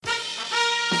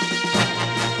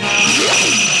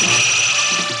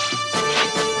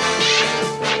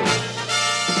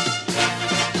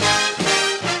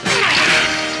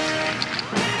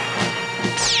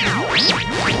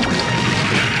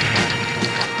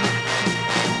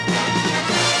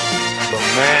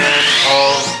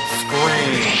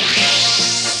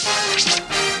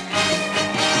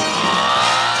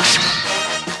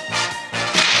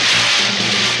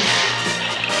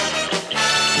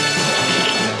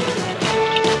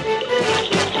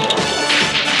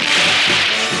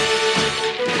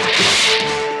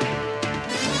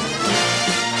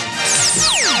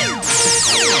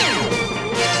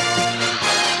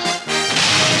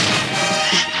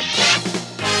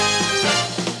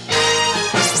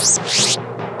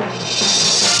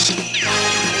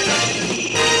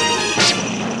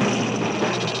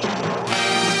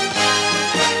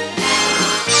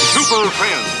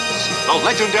the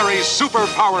legendary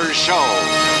Superpowers Show.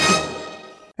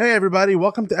 Hey everybody,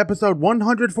 welcome to episode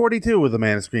 142 of the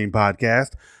Man of Screen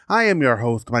podcast. I am your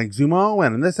host, Mike Zumo,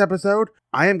 and in this episode,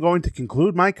 I am going to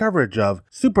conclude my coverage of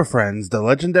Superfriends, the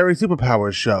legendary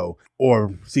Superpowers show,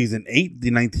 or Season 8,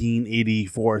 the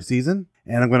 1984 season.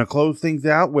 And I'm going to close things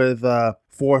out with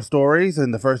 4 stories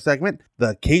in the first segment,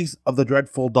 The Case of the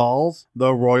Dreadful Dolls,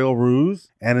 The Royal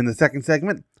Ruse, and in the second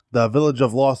segment, The Village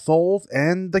of Lost Souls,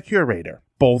 and The Curator.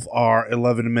 Both are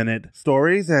 11-minute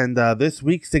stories, and this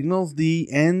week signals the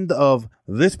end of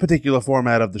this particular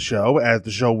format of the show, as the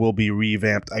show will be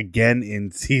revamped again in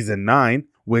Season 9,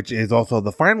 which is also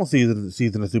the final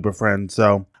season of Super Friends,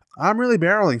 so I'm really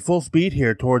barreling full speed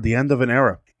here toward the end of an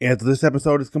era. After this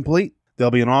episode is complete,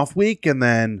 there'll be an off week, and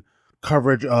then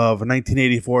coverage of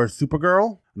 1984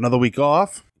 Supergirl, another week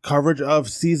off, coverage of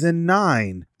Season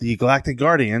 9, The Galactic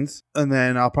Guardians, and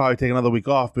then I'll probably take another week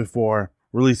off before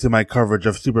releasing my coverage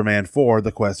of Superman 4,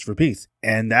 The Quest for Peace.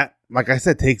 And that, like I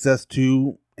said, takes us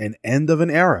to an end of an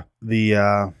era.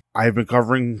 I've been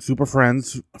covering Super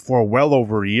Friends for well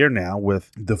over a year now,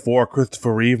 with the 4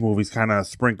 Christopher Reeve movies kind of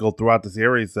sprinkled throughout the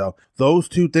series. So those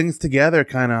two things together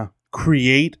kind of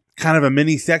create kind of a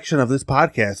mini section of this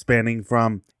podcast spanning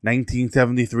from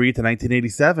 1973 to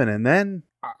 1987. And then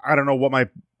I don't know what my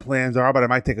plans are, but I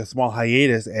might take a small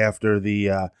hiatus after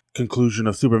the conclusion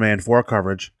of Superman 4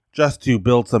 coverage, just to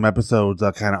build some episodes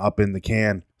kind of up in the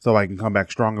can so I can come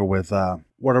back stronger with what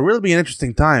will really be an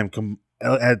interesting time.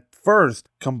 At first,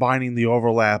 combining the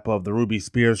overlap of the Ruby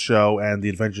Spears show and the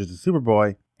Adventures of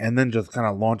Superboy, and then just kind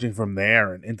of launching from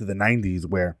there and into the 90s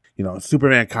where, you know,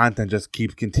 Superman content just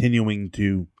keeps continuing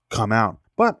to come out.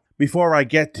 But before I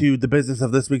get to the business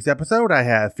of this week's episode, I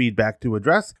have feedback to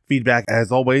address. Feedback,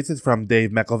 as always, is from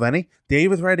Dave McElveny.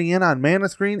 Dave is writing in on Man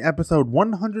of Screen episode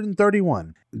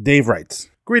 131. Dave writes,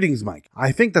 "Greetings, Mike.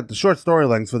 I think that the short story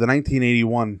lengths for the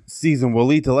 1981 season will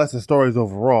lead to lesser stories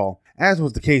overall, as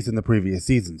was the case in the previous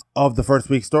seasons. Of the first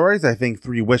week's stories, I think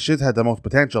 3 Wishes had the most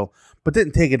potential, but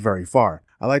didn't take it very far.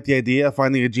 I like the idea of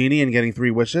finding a genie and getting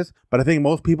 3 wishes, but I think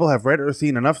most people have read or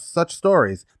seen enough such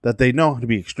stories that they know to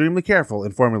be extremely careful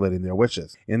in formulating their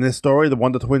wishes. In this story, the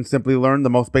Wonder Twins simply learned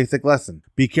the most basic lesson: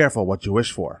 be careful what you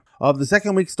wish for. Of the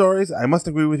second week's stories, I must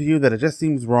agree with you that it just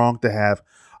seems wrong to have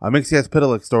a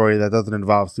Mixie-Pitalik story that doesn't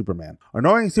involve Superman.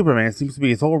 Annoying Superman seems to be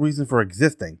his whole reason for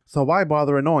existing, so why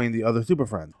bother annoying the other Super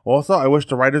Friends? Also, I wish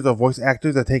the writers or voice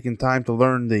actors had taken time to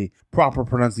learn the proper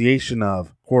pronunciation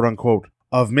of, quote-unquote,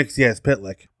 of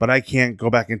Mixie-Pitalik, but I can't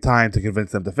go back in time to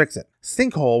convince them to fix it.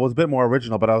 Sinkhole was a bit more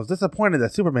original, but I was disappointed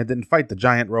that Superman didn't fight the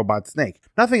giant robot snake.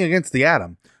 Nothing against the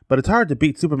Atom, but it's hard to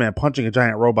beat Superman punching a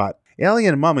giant robot.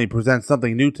 Alien Mummy presents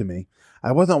something new to me.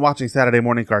 I wasn't watching Saturday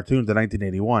morning cartoons in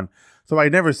 1981, so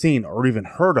I'd never seen or even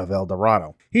heard of El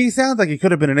Dorado. He sounds like he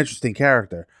could have been an interesting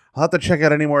character. I'll have to check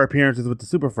out any more appearances with the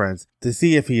Super Friends to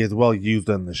see if he is well used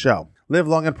on the show. Live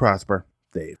long and prosper,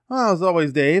 Dave." Well, as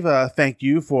always, Dave, thank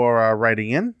you for writing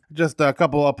in. Just a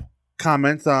couple of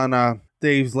comments on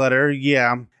Dave's letter.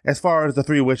 Yeah, as far as the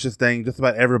 3 wishes thing, just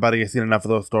about everybody has seen enough of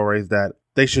those stories that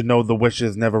they should know the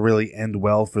wishes never really end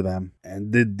well for them.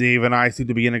 And Dave and I seem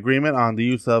to be in agreement on the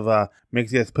use of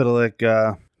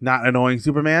Mixie-Pitalik not annoying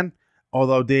Superman,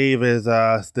 although Dave is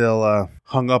still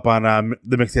hung up on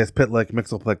the Mixie-Pitalik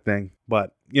Mixelplick thing.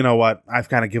 But you know what? I've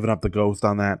kind of given up the ghost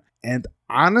on that. And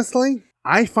honestly,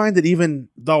 I find that even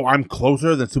though I'm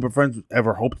closer than Super Friends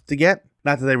ever hoped to get,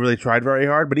 not that they really tried very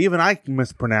hard, but even I can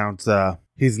mispronounce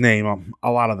his name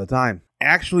a lot of the time.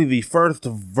 Actually, the first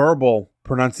verbal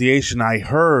pronunciation I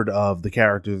heard of the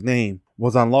character's name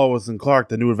was on Lois and Clark,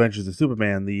 The New Adventures of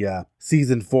Superman, the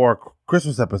Season 4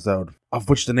 Christmas episode, of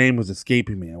which the name was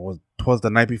escaping me. Twas the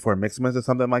Night Before Mixmas or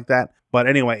something like that. But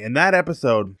anyway, in that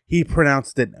episode, he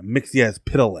pronounced it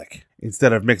Mixie-Pitalik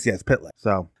instead of Mixie-Pitlik.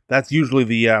 So that's usually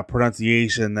the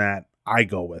pronunciation that I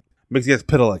go with.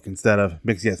 Mixie-Pitalik instead of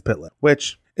Mixie-Pitlik,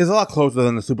 which is a lot closer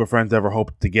than the Super Friends ever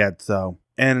hoped to get. So,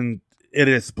 and it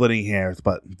is splitting hairs,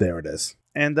 but there it is.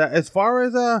 And as far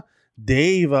as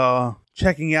Dave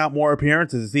checking out more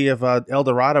appearances to see if El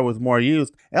Dorado was more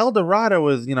used, El Dorado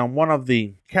is, one of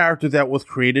the characters that was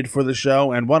created for the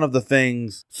show, and one of the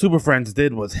things Super Friends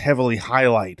did was heavily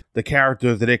highlight the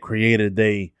characters that it created.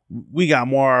 We got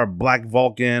more Black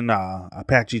Vulcan,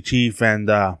 Apache Chief, and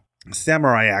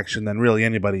samurai action than really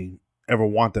anybody ever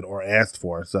wanted or asked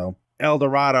for. So El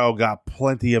Dorado got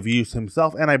plenty of use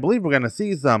himself, and I believe we're going to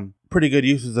see some pretty good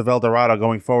uses of El Dorado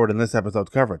going forward in this episode's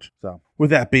coverage. So with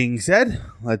that being said,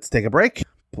 let's take a break.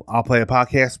 I'll play a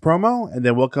podcast promo, and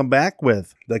then we'll come back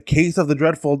with The Case of the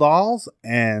Dreadful Dolls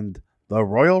and The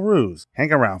Royal Ruse.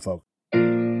 Hang around, folks.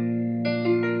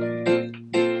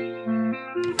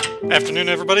 Afternoon,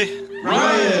 everybody.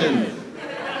 Ryan!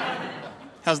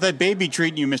 How's that baby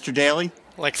treating you, Mr. Daly?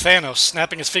 Like Thanos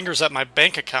snapping his fingers at my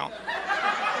bank account.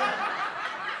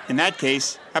 In that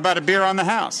case, how about a beer on the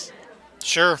house?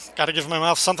 Sure, gotta give my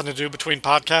mouth something to do between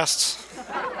podcasts.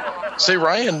 Say,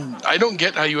 Ryan, I don't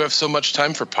get how you have so much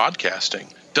time for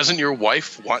podcasting. Doesn't your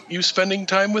wife want you spending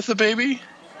time with the baby?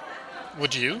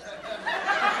 Would you?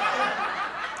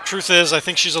 Truth is, I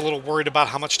think she's a little worried about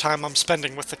how much time I'm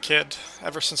spending with the kid,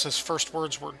 ever since his first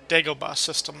words were Dagobah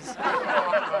system.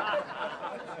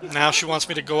 Now she wants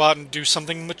me to go out and do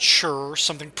something mature,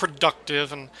 something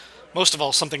productive, and most of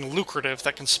all, something lucrative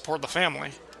that can support the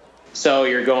family. So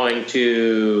you're going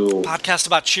to... Podcast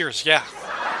about Cheers, yeah.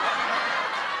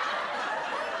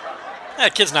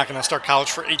 That kid's not going to start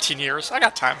college for 18 years. I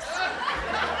got time.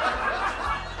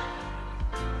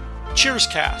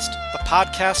 Cheerscast, the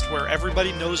podcast where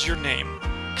everybody knows your name.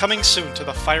 Coming soon to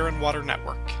the Fire and Water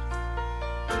Network.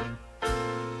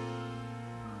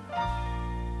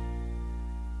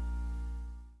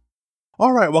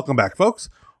 All right, welcome back, folks.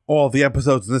 All of the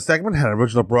episodes in this segment had an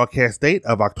original broadcast date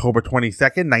of October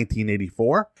 22nd,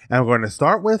 1984. And we're going to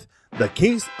start with The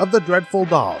Case of the Dreadful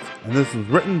Dolls. And this was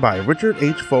written by Richard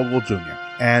H. Fogel Jr.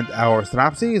 And our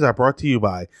synopses are brought to you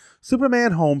by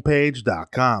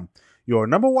SupermanHomepage.com, your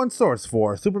number one source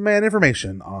for Superman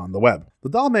information on the web. The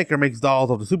doll maker makes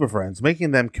dolls of the Superfriends, making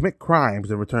them commit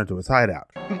crimes and return to his hideout.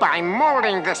 By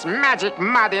molding this magic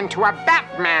mud into a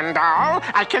Batman doll,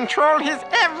 I control his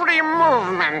every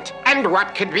movement. And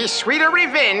what could be sweeter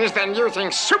revenge than using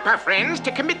Superfriends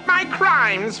to commit my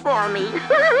crimes for me?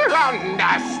 Oh,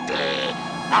 nasty.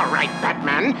 All right,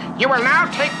 Batman, you will now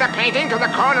take the painting to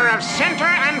the corner of Center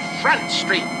and Front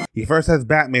Street. He first has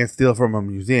Batman steal from a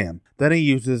museum. Then he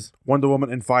uses Wonder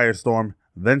Woman and Firestorm,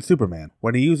 then Superman.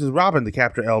 When he uses Robin to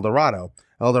capture El Dorado,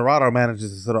 El Dorado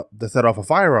manages to set off a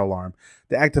fire alarm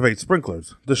to activate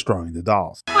sprinklers, destroying the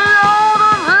dolls.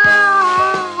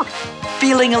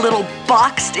 Feeling a little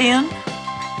boxed in?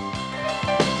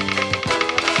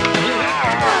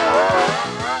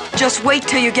 Just wait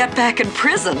till you get back in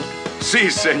prison. Si,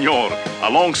 senor. A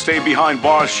long stay behind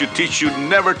bars should teach you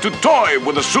never to toy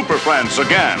with the Superfriends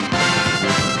again.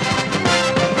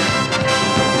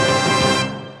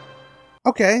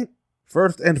 Okay,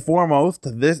 first and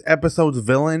foremost, this episode's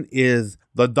villain is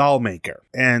the doll maker.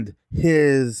 And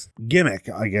his gimmick,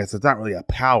 I guess it's not really a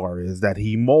power, is that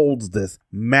he molds this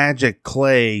magic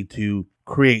clay to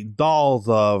create dolls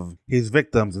of his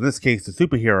victims, in this case the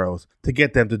superheroes, to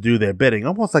get them to do their bidding,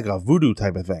 almost like a voodoo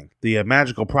type of thing. The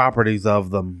magical properties of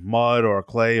the mud or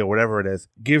clay or whatever it is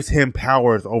gives him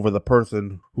powers over the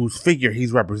person whose figure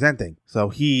he's representing. So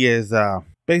he is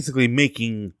basically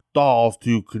making dolls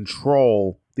to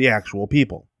control the actual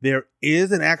people. There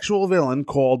is an actual villain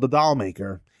called the Doll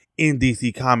Maker in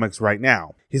DC Comics right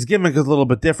now. His gimmick is a little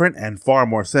bit different and far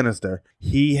more sinister.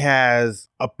 He has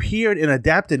appeared in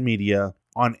adapted media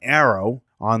on Arrow,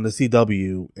 on the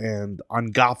CW, and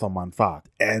on Gotham on Fox.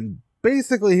 And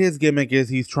basically his gimmick is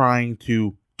he's trying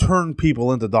to turn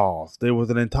people into dolls. There was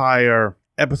an entire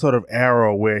episode of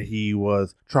Arrow where he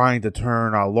was trying to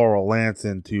turn Laurel Lance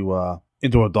into a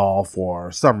doll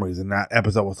for some reason. That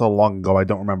episode was so long ago, I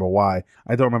don't remember why.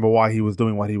 I don't remember why he was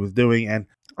doing what he was doing, and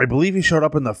I believe he showed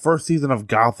up in the first season of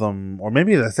Gotham, or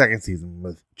maybe the second season,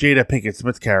 with Jada Pinkett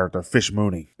Smith's character, Fish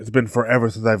Mooney. It's been forever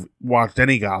since I've watched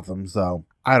any Gotham, so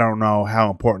I don't know how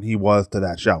important he was to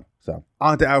that show. So,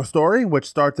 on to our story, which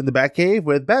starts in the Batcave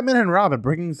with Batman and Robin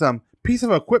bringing some piece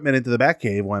of equipment into the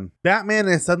Batcave when Batman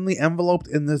is suddenly enveloped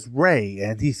in this ray,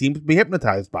 and he seems to be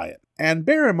hypnotized by it. And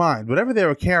bear in mind, whatever they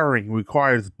were carrying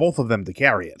requires both of them to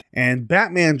carry it. And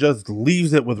Batman just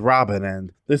leaves it with Robin,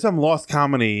 and there's some lost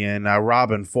comedy in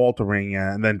Robin faltering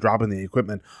and then dropping the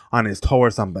equipment on his toe or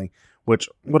something, which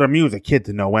would amuse a kid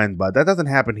to no end, but that doesn't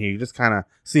happen here. You just kind of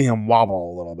see him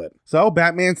wobble a little bit. So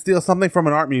Batman steals something from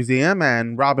an art museum,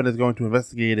 and Robin is going to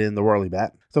investigate in the Whirly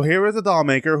Bat. So here is a doll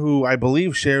maker who I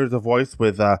believe shares a voice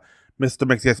with Mr.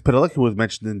 Mixie-Pitalik, who was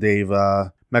mentioned in Dave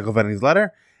McElvenney's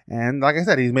letter. And like I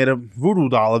said, he's made a voodoo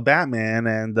doll of Batman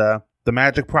and the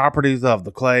magic properties of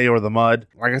the clay or the mud.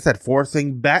 Like I said,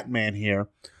 forcing Batman here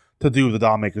to do the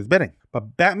doll maker's bidding.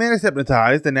 But Batman is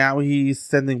hypnotized, and now he's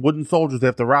sending wooden soldiers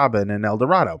after Robin and El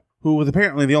Dorado, who was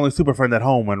apparently the only super friend at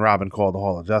home when Robin called the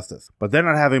Hall of Justice. But they're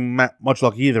not having much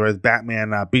luck either, as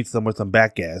Batman beats them with some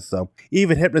bat gas. So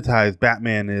even hypnotized,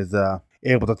 Batman is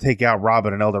able to take out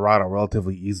Robin and El Dorado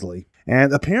relatively easily.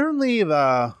 And apparently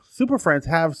the Super Friends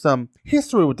have some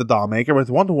history with the doll maker, as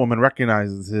Wonder Woman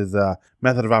recognizes his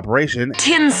method of operation.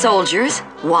 Tin soldiers,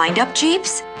 wind-up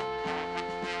jeeps.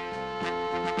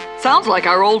 Sounds like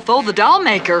our old foe, the doll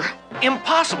maker.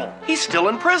 Impossible. He's still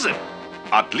in prison.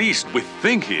 At least we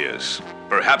think he is.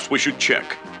 Perhaps we should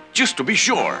check, just to be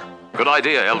sure. Good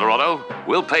idea, Eldorado.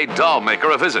 We'll pay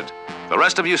Dollmaker a visit. The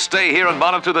rest of you stay here and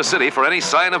monitor the city for any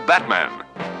sign of Batman.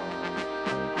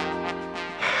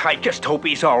 I just hope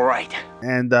he's all right.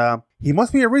 And he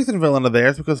must be a recent villain of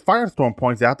theirs because Firestorm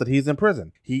points out that he's in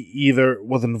prison. He either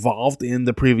was involved in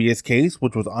the previous case,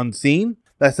 which was unseen,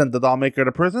 that sent the Dollmaker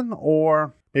to prison,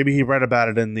 or maybe he read about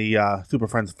it in the Super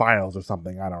Friends files or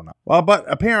something. I don't know. Well, but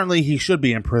apparently he should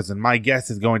be in prison. My guess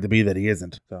is going to be that he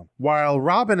isn't. So while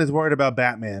Robin is worried about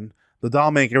Batman, the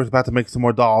Dollmaker is about to make some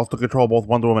more dolls to control both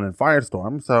Wonder Woman and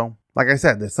Firestorm. So, like I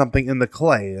said, there's something in the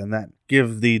clay, and that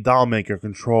gives the Dollmaker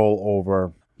control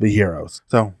over the heroes.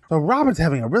 So Robin's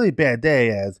having a really bad day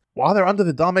as, while they're under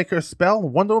the Dollmaker's spell,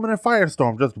 Wonder Woman and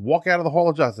Firestorm just walk out of the Hall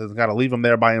of Justice and gotta leave him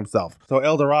there by himself. So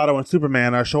Eldorado and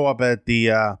Superman show up at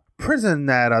the prison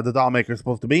that the Dollmaker is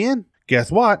supposed to be in.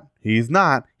 Guess what? He's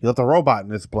not. He left a robot in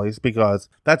this place because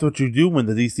that's what you do in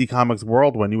the DC Comics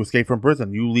world when you escape from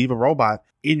prison. You leave a robot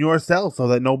in your cell so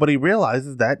that nobody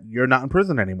realizes that you're not in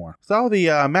prison anymore. So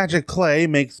the magic clay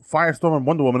makes Firestorm and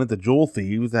Wonder Woman into jewel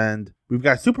thieves, and we've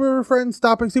got Super Friends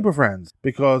stopping Super Friends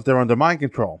because they're under mind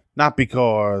control. Not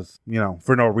because,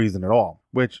 for no reason at all.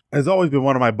 Which has always been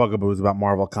one of my bugaboos about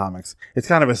Marvel Comics. It's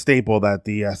kind of a staple that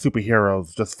the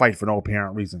superheroes just fight for no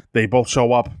apparent reason. They both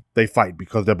show up, they fight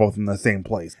because they're both in the same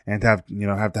place and have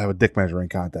to have a dick measuring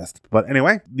contest. But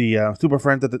anyway, the Super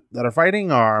Friends that are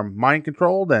fighting are mind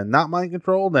controlled and not mind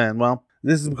controlled, and well,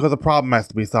 this is because a problem has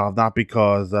to be solved, not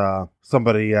because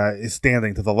somebody is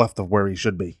standing to the left of where he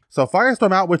should be. So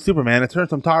Firestorm outwits Superman and turns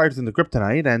some tires into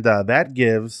kryptonite, and that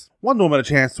gives Wonder Woman a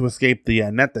chance to escape the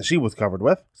net that she was covered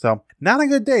with. So not a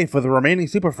good day for the remaining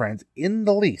Super Friends in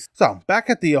the least. So back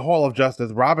at the Hall of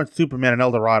Justice, Robin, Superman, and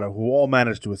Eldorado, who all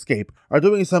managed to escape, are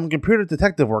doing some computer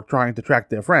detective work trying to track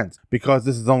their friends. Because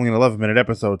this is only an 11-minute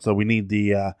episode, so we need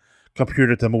the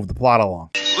computer to move the plot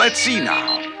along. Let's see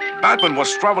now. Batman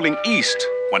was traveling east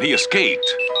when he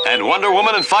escaped. And Wonder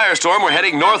Woman and Firestorm were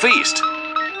heading northeast.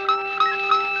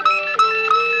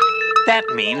 That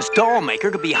means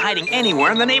Dollmaker could be hiding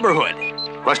anywhere in the neighborhood.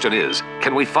 Question is,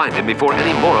 can we find him before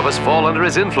any more of us fall under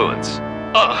his influence?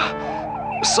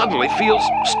 Suddenly feels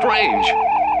strange.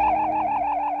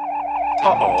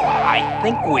 Uh-oh, I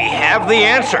think we have the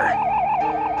answer.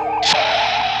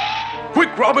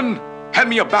 Quick, Robin, hand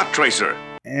me a bat tracer.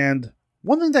 And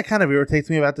one thing that kind of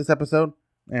irritates me about this episode,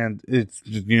 and it's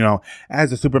just,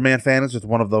 as a Superman fan, it's just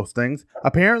one of those things.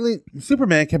 Apparently,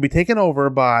 Superman can be taken over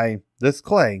by this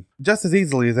clay just as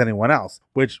easily as anyone else,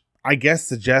 which I guess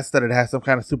suggests that it has some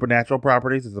kind of supernatural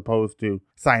properties as opposed to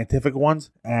scientific ones,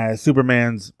 as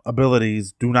Superman's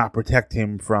abilities do not protect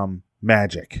him from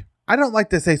magic. I don't like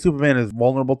to say Superman is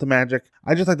vulnerable to magic.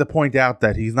 I just like to point out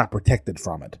that he's not protected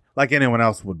from it, like anyone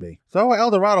else would be. So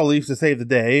Eldorado leaves to save the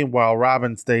day while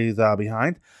Robin stays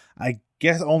behind. I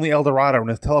guess only Eldorado and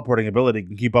his teleporting ability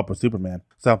can keep up with Superman.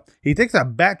 So he takes a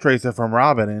bat tracer from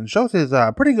Robin and shows his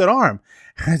pretty good arm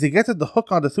as he gets it to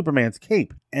hook onto Superman's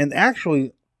cape. And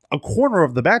actually, a corner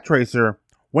of the bat tracer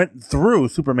went through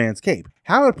Superman's cape.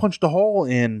 How it punched a hole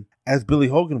in, as Billy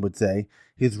Hogan would say,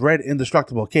 his red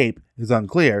indestructible cape is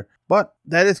unclear, but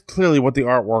that is clearly what the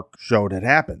artwork showed had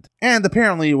happened. And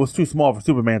apparently it was too small for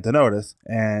Superman to notice,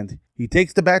 and he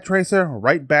takes the bat tracer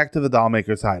right back to the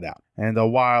Dollmaker's hideout. And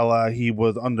while he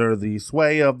was under the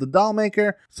sway of the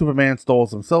Dollmaker, Superman stole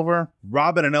some silver.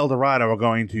 Robin and Eldorado are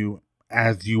going to,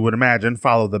 as you would imagine,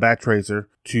 follow the bat tracer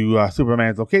to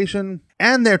Superman's location,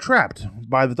 and they're trapped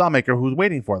by the Dollmaker who's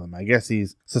waiting for them. I guess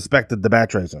he's suspected the bat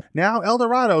tracer. Now,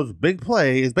 Eldorado's big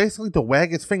play is basically to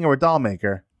wag his finger at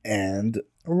Dollmaker, and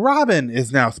Robin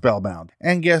is now spellbound.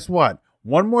 And guess what?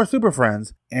 One more Super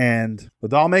Friends, and the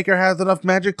Dollmaker has enough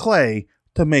magic clay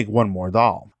to make one more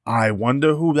doll. I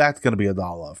wonder who that's going to be a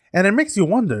doll of. And it makes you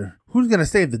wonder who's going to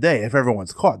save the day if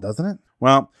everyone's caught, doesn't it?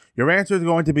 Well, your answer is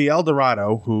going to be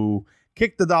Eldorado, who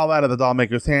kicked the doll out of the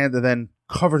Dollmaker's hand and then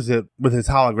covers it with his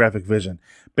holographic vision.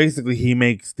 Basically, he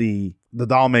makes the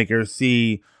Dollmaker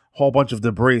see a whole bunch of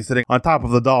debris sitting on top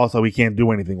of the doll so he can't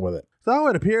do anything with it. So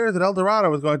it appears that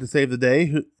Eldorado is going to save the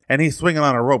day, and he's swinging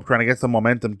on a rope trying to get some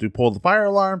momentum to pull the fire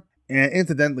alarm. And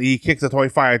incidentally, he kicks a toy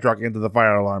fire truck into the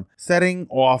fire alarm, setting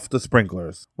off the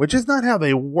sprinklers, which is not how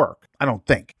they work, I don't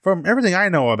think. From everything I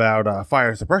know about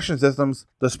fire suppression systems,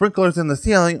 the sprinklers in the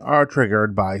ceiling are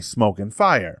triggered by smoke and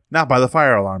fire, not by the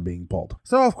fire alarm being pulled.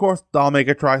 So, of course,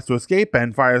 Dollmaker tries to escape,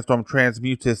 and Firestorm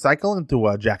transmutes his cycle into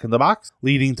a jack-in-the-box,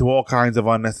 leading to all kinds of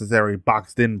unnecessary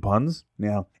boxed-in puns.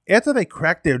 Now, after they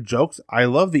crack their jokes, I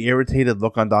love the irritated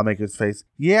look on Dollmaker's face.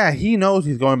 Yeah, he knows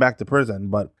he's going back to prison,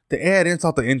 but to add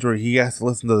insult to injury, he has to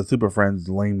listen to the Super Friends'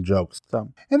 lame jokes.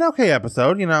 So, an okay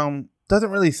episode, doesn't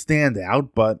really stand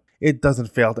out, but it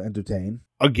doesn't fail to entertain.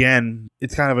 Again,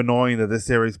 it's kind of annoying that this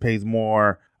series pays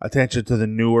more attention to the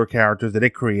newer characters that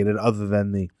it created other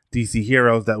than the DC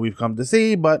heroes that we've come to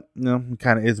see, but, it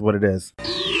kind of is what it is.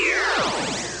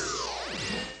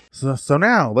 So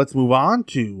now, let's move on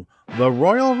to The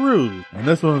Royal Ruse, and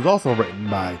this one was also written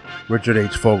by Richard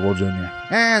H. Fogel Jr.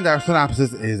 And our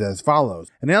synopsis is as follows.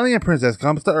 An alien princess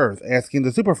comes to Earth asking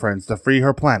the Super Friends to free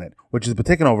her planet, which has been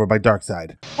taken over by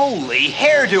Darkseid. Holy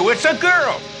hairdo, it's a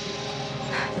girl!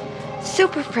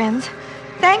 Super Friends,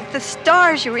 thank the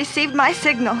stars you received my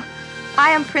signal.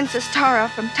 I am Princess Tara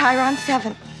from Tyron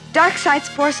 7. Darkseid's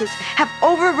forces have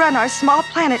overrun our small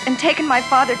planet and taken my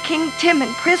father, King Timon,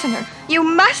 prisoner. You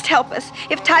must help us.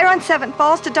 If Tyron 7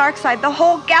 falls to Darkseid, the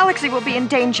whole galaxy will be in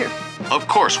danger. Of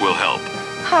course we'll help.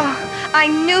 Oh, I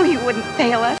knew you wouldn't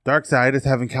fail us. Darkseid is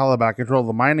having Caliban control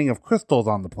the mining of crystals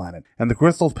on the planet, and the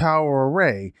crystals power a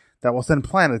ray that will send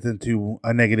planets into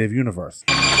a negative universe.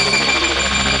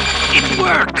 It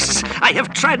works! I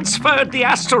have transferred the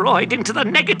asteroid into the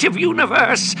negative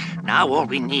universe. Now all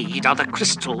we need are the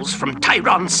crystals from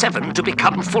Tyron 7 to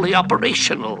become fully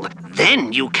operational.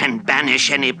 Then you can banish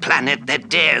any planet that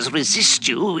dares resist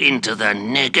you into the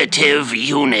negative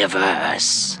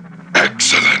universe.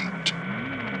 Excellent.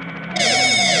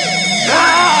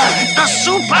 The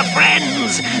Super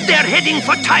Friends! They're heading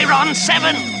for Tyron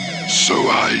 7! So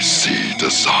I see,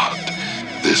 Desaad.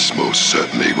 This most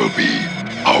certainly will be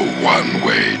a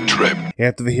one-way trip.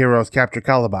 After the heroes capture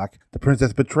Caliban, the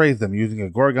princess betrays them using a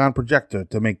Gorgon projector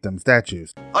to make them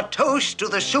statues. A toast to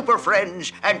the Super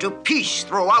Friends and to peace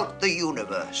throughout the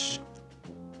universe.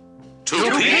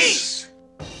 To peace!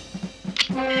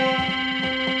 Tara,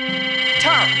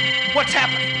 what's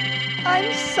happening?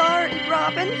 I'm sorry,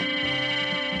 Robin.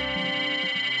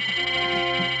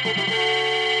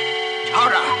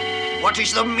 Tara, what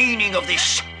is the meaning of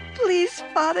this? Please,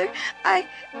 Father, I...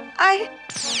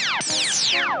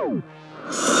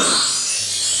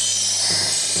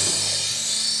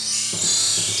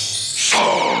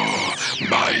 So,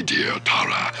 my dear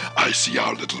Tara, I see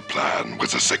our little plan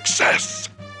was a success.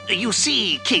 You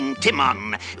see, King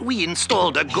Timon, we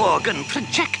installed a Gorgon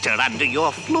projector under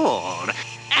your floor.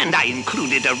 And I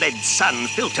included a red sun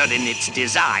filter in its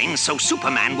design so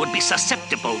Superman would be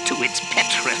susceptible to its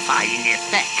petrifying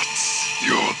effects.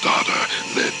 Your daughter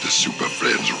led the Super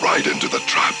Friends right into the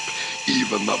trap.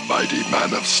 Even the mighty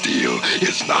Man of Steel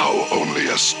is now only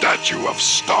a statue of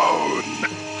stone.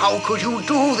 How could you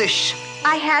do this?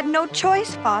 I had no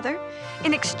choice, Father.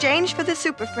 In exchange for the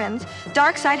Super Friends,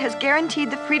 Darkseid has guaranteed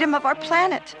the freedom of our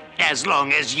planet. As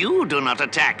long as you do not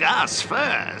attack us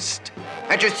first.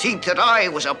 And to think that I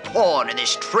was a pawn in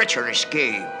this treacherous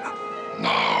game. Now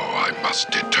I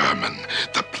must determine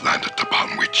the planet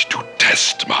upon which to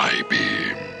test my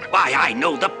beam. Why, I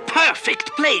know the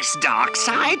perfect place,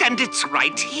 Darkseid, and it's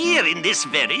right here in this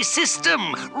very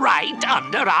system, right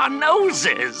under our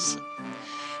noses.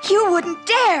 You wouldn't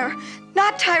dare!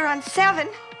 Not Tyron 7.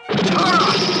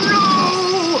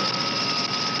 No!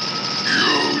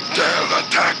 You dare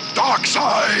attack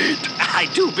Darkseid! I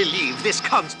do believe this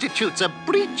constitutes a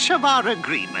breach of our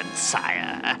agreement,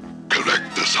 sire. Correct,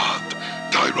 Desaad.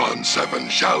 Tyron 7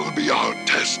 shall be our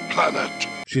test planet.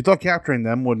 She thought capturing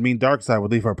them would mean Darkseid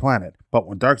would leave her planet, but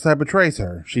when Darkseid betrays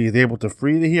her, she is able to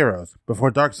free the heroes before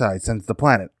Darkseid sends the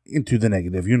planet into the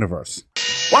negative universe.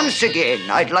 Once again,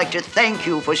 I'd like to thank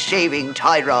you for saving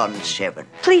Tyron 7.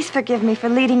 Please forgive me for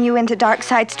leading you into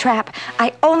Darkseid's trap.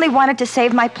 I only wanted to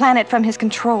save my planet from his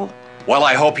control. Well,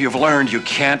 I hope you've learned you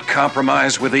can't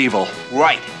compromise with evil.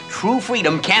 Right. True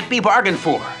freedom can't be bargained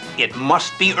for. It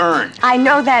must be earned. I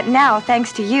know that now,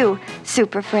 thanks to you,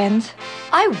 Super Friends.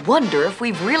 I wonder if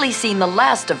we've really seen the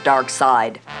last of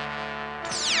Darkseid.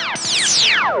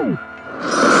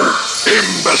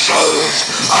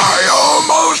 Imbeciles! I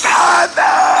almost had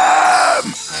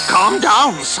them! Calm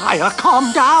down, sire,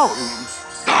 calm down.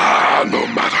 No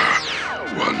matter.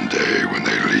 One day when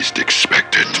they least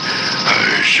expect it,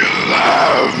 I shall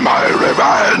have my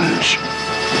revenge.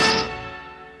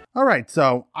 Alright,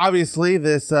 so obviously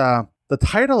this, the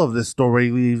title of this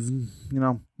story leaves,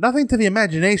 nothing to the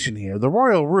imagination here. The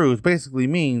Royal Ruse basically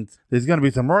means there's going to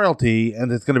be some royalty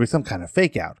and there's going to be some kind of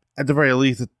fake out. At the very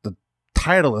least, the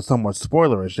title is somewhat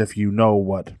spoilerish if you know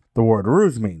what the word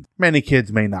ruse means. Many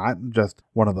kids may not, just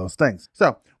one of those things.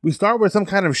 So, we start with some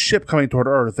kind of ship coming toward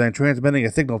Earth and transmitting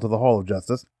a signal to the Hall of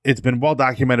Justice. It's been well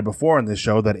documented before in this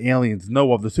show that aliens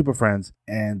know of the Super Friends,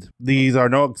 and these are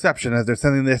no exception as they're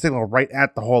sending their signal right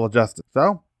at the Hall of Justice.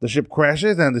 So, the ship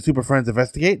crashes and the Super Friends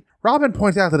investigate. Robin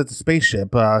points out that it's a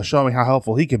spaceship, showing how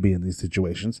helpful he can be in these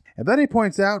situations. And then he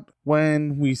points out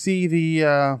when we see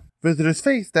the visitor's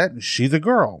face that she's a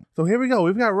girl. So here we go.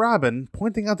 We've got Robin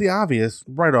pointing out the obvious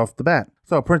right off the bat.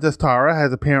 So Princess Tara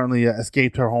has apparently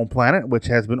escaped her home planet, which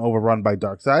has been overrun by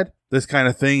Darkseid. This kind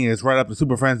of thing is right up the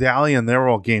Super Friends alley, and they're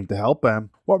all game to help.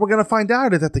 What we're going to find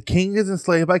out is that the king is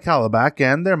enslaved by Calabac,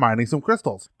 and they're mining some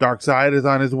crystals. Darkseid is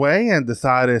on his way, and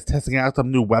Darkseid is testing out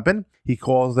some new weapon. He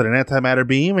calls it an antimatter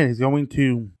beam, and he's going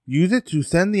to use it to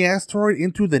send the asteroid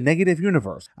into the negative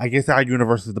universe. I guess our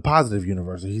universe is the positive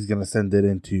universe, so he's going to send it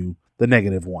into the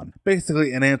negative one.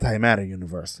 Basically, an antimatter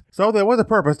universe. So there was a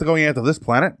purpose to going after this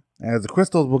planet, as the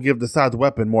crystals will give Darkseid's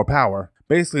weapon more power.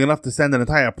 Basically enough to send an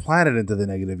entire planet into the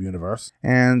negative universe.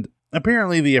 And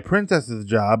apparently the princess's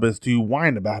job is to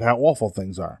whine about how awful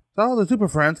things are. So the Super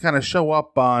Friends kind of show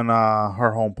up on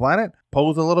her home planet,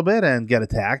 pose a little bit, and get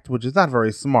attacked, which is not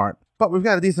very smart. But we've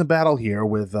got a decent battle here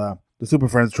with the Super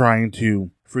Friends trying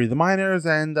to free the miners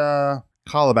and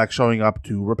Calabac showing up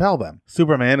to repel them.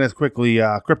 Superman is quickly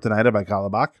kryptonited by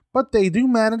Calabac, but they do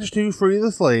manage to free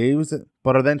the slaves,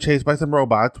 but are then chased by some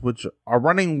robots, which are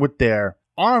running with their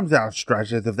arms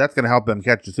outstretched as if that's going to help them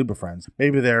catch the Super Friends.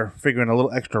 Maybe they're figuring a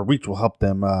little extra reach will help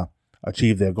them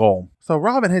achieve their goal. So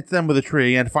Robin hits them with a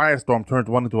tree, and Firestorm turns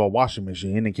one into a washing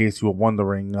machine. In case you were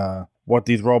wondering what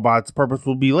these robots' purpose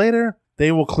will be later,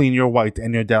 they will clean your white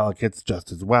and your delicates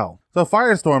just as well. So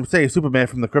Firestorm saves Superman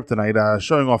from the kryptonite,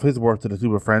 showing off his worth to the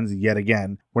Super Friends yet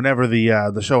again. Whenever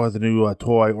the show has a new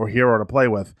toy or hero to play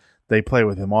with, they play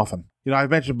with him often. You know,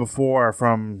 I've mentioned before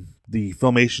from the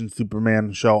Filmation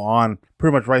Superman show on,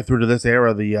 pretty much right through to this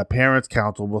era, the Parents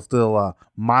Council was still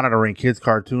monitoring kids'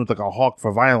 cartoons like a hawk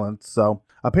for violence. So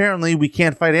apparently we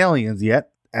can't fight aliens yet,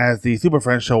 as the Super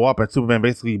Friends show up and Superman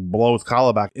basically blows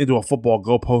Calabac into a football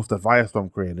goalpost that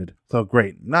Firestorm created. So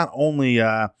great. Not only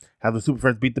have the Super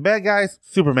Friends beat the bad guys,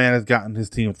 Superman has gotten his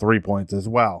team 3 points as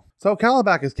well. So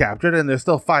Calabac is captured, and there's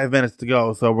still 5 minutes to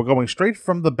go, so we're going straight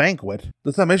from the banquet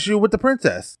to some issue with the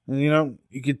princess. And, you know,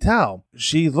 you can tell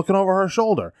she's looking over her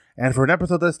shoulder. And for an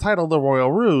episode that's titled The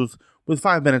Royal Ruse, with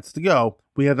 5 minutes to go,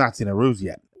 we have not seen a ruse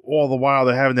yet. All the while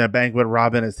they're having their banquet,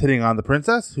 Robin is hitting on the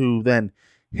princess, who then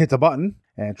hits a button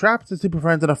and traps the Super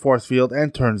Friends in a force field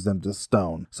and turns them to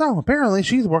stone. So apparently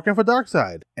she's working for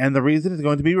Darkseid, and the reason is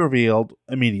going to be revealed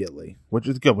immediately, which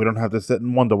is good. We don't have to sit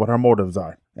and wonder what her motives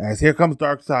are. As here comes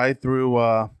Darkseid through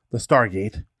the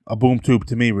Stargate, a boom tube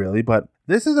to me really, but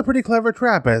this is a pretty clever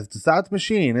trap, as Darkseid's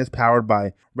machine is powered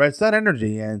by red sun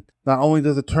energy, and not only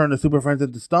does it turn the Super Friends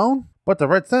into stone, but the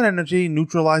red sun energy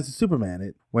neutralizes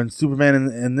Superman. When Superman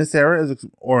in this era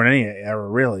or in any era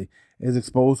really, is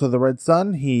exposed to the red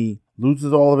sun, he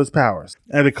loses all of his powers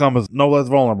and becomes no less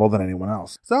vulnerable than anyone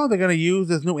else. So they're going to use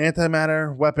this new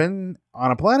antimatter weapon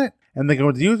on a planet, and they're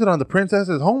going to use it on the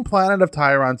princess's home planet of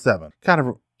Tyron 7. Kind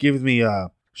of gives me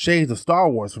shades of Star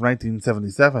Wars from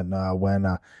 1977 when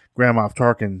Grand Moff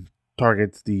Tarkin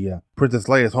targets the Princess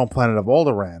Leia's home planet of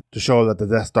Alderaan to show that the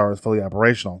Death Star is fully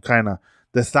operational. Kind of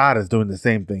Desaad is doing the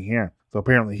same thing here. So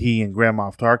apparently he and Grand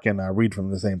Moff Tarkin read from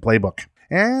the same playbook.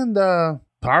 And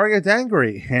Tara gets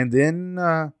angry, and in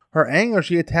her anger,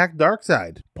 she attacked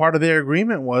Darkseid. Part of their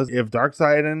agreement was if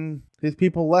Darkseid and his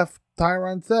people left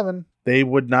Tyron 7, they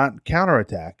would not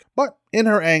counterattack. But in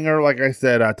her anger, like I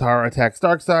said, Tara attacks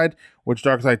Darkseid, which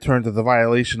Darkseid turns as a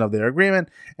violation of their agreement,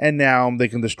 and now they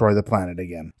can destroy the planet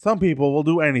again. Some people will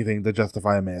do anything to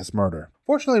justify a mass murder.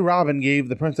 Fortunately, Robin gave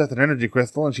the princess an energy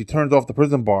crystal, and she turns off the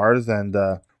prison bars and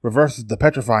reverses the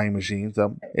petrifying machine,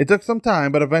 so it took some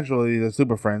time, but eventually the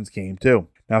Super Friends came too.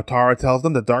 Now Tara tells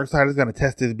them that Darkseid is going to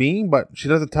test his beam, but she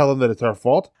doesn't tell them that it's her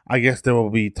fault. I guess there will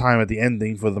be time at the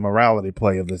ending for the morality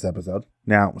play of this episode.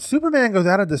 Now, Superman goes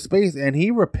out into space and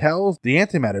he repels the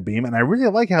antimatter beam, and I really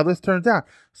like how this turns out.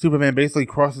 Superman basically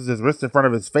crosses his wrist in front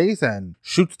of his face and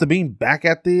shoots the beam back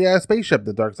at the spaceship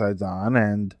that Darkseid's on,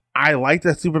 and I like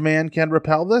that Superman can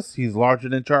repel this. He's larger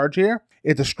than charge here.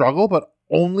 It's a struggle, but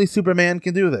only Superman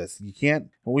can do this. You can't,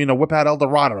 whip out El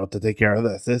Dorado to take care of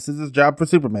this. This is his job for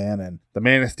Superman, and the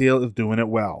Man of Steel is doing it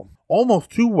well. Almost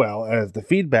too well, as the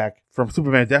feedback from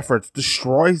Superman's efforts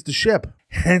destroys the ship.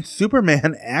 And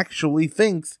Superman actually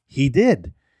thinks he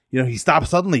did. He stops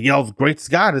suddenly, yells, "Great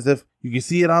Scott," as if you can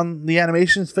see it on the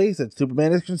animation's face that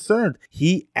Superman is concerned.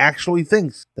 He actually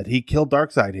thinks that he killed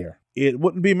Darkseid here. It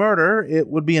wouldn't be murder, it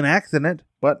would be an accident,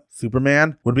 but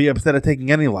Superman would be upset at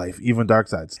taking any life, even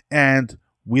Darkseid's. And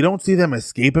we don't see them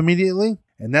escape immediately,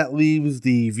 and that leaves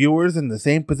the viewers in the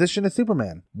same position as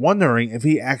Superman, wondering if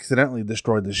he accidentally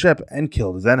destroyed the ship and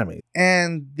killed his enemy.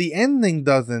 And the ending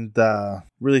doesn't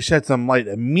really shed some light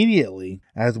immediately,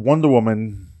 as Wonder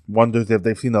Woman wonders if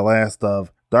they've seen the last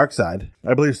of Darkseid.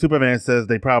 I believe Superman says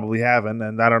they probably haven't,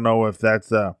 and I don't know if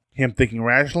that's him thinking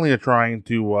rationally or trying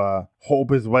to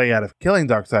hope his way out of killing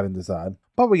Darkseid and Desaad.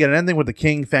 But we get an ending with the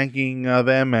king thanking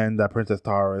them, and Princess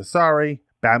Tara is sorry.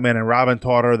 Batman and Robin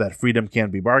taught her that freedom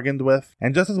can't be bargained with.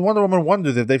 And just as Wonder Woman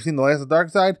wonders if they've seen the last of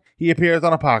Darkseid, he appears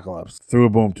on Apocalypse through a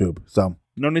boom tube. So,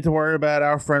 no need to worry about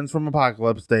our friends from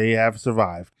Apocalypse. They have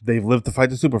survived. They've lived to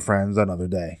fight the Super Friends another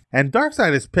day. And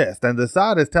Darkseid is pissed, and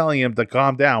Desaad is telling him to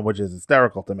calm down, which is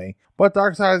hysterical to me. But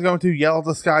Darkseid is going to yell at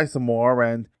the sky some more,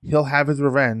 and he'll have his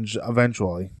revenge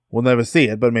eventually. We'll never see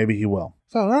it, but maybe he will.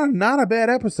 So, not a bad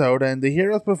episode, and the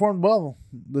heroes performed well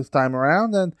this time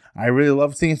around, and I really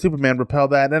love seeing Superman repel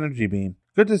that energy beam.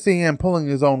 Good to see him pulling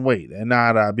his own weight and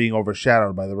not being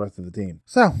overshadowed by the rest of the team.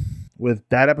 So, with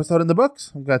that episode in the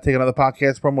books, I'm going to take another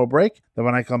podcast promo break. Then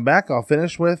when I come back, I'll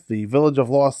finish with the Village of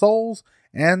Lost Souls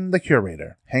and the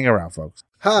Curator. Hang around, folks.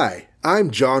 Hi, I'm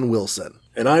John Wilson.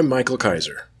 And I'm Michael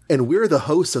Kaiser. And we're the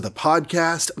hosts of the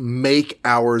podcast Make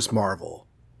Ours Marvel.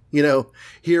 You know,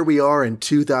 here we are in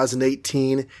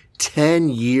 2018, 10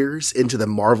 years into the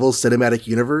Marvel Cinematic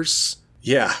Universe.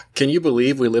 Yeah, can you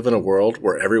believe we live in a world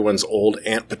where everyone's old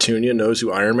Aunt Petunia knows who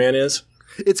Iron Man is?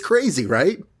 It's crazy,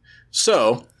 right?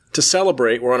 So, to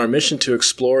celebrate, we're on a mission to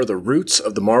explore the roots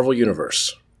of the Marvel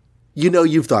Universe. You know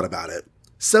you've thought about it.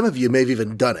 Some of you may have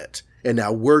even done it, and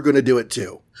now we're going to do it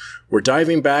too. We're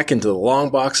diving back into the long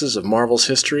boxes of Marvel's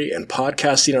history and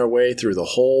podcasting our way through the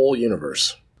whole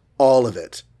universe. All of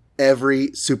it. Every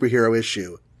superhero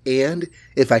issue. And,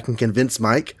 if I can convince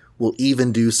Mike, we'll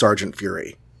even do Sergeant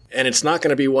Fury. And it's not going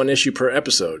to be one issue per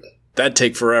episode. That'd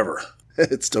take forever.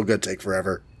 It's still going to take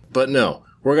forever. But no,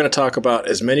 we're going to talk about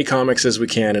as many comics as we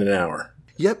can in an hour.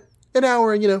 Yep, an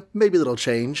hour and, maybe a little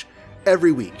change.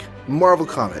 Every week, Marvel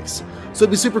Comics. So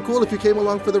it'd be super cool if you came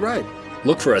along for the ride.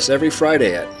 Look for us every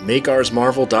Friday at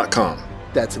makeoursmarvel.com.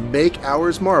 That's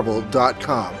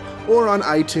makeoursmarvel.com. Or on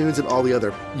iTunes and all the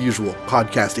other usual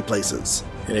podcasty places.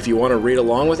 And if you want to read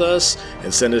along with us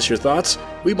and send us your thoughts,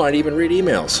 we might even read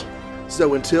emails.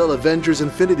 So until Avengers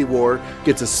Infinity War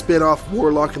gets a spin-off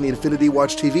Warlock in the Infinity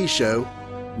Watch TV show,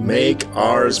 make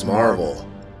ours Marvel.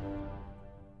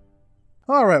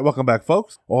 Alright, welcome back,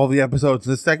 folks. All the episodes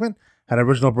in this segment had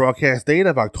original broadcast date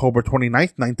of October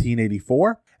 29th,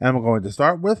 1984. And we're going to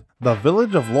start with The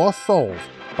Village of Lost Souls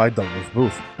by Douglas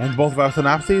Booth. And both of our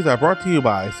synopses are brought to you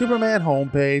by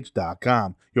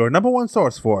SupermanHomepage.com, your number one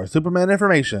source for Superman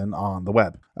information on the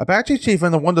web. Apache Chief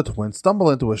and the Wonder Twins stumble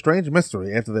into a strange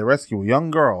mystery after they rescue a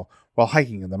young girl while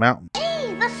hiking in the mountains.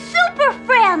 Hey, the Super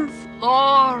Friends!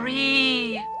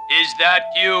 Laurie! Is that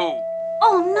you?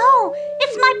 Oh no,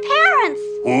 it's my parents!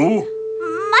 Who?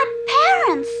 My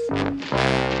parents!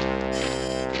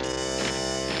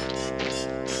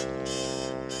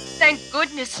 Thank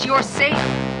goodness you're safe.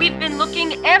 We've been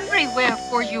looking everywhere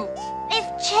for you.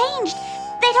 They've changed.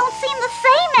 They don't seem the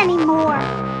same anymore.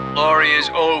 Laurie is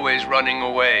always running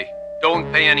away.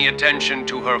 Don't pay any attention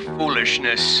to her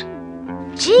foolishness.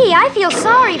 Gee, I feel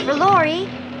sorry for Laurie.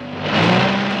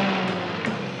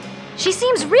 She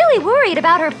seems really worried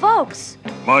about her folks.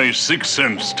 My sixth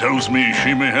sense tells me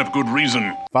she may have good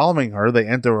reason. Following her, they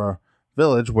enter a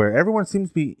village where everyone seems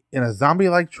to be in a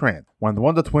zombie-like trance. When the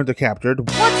Wonder Twins are captured,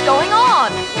 what's going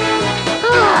on?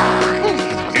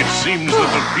 It seems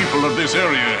that the people of this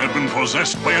area have been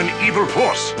possessed by an evil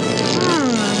force.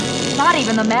 Not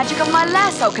even the magic of my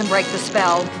lasso can break the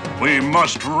spell. We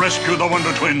must rescue the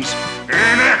Wonder Twins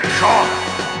in action!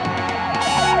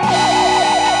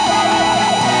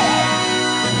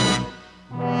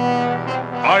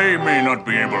 I may not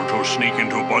be able to sneak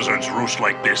into Buzzard's roost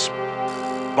like this,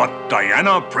 but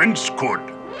Diana Prince could.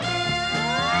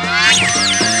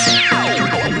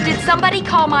 Did somebody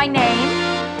call my name?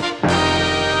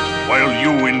 While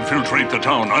you infiltrate the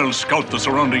town, I'll scout the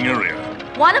surrounding area.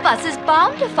 One of us is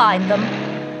bound to find them.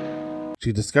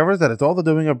 She discovers that it's all the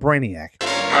doing of Brainiac.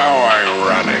 How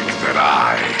ironic that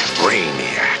I,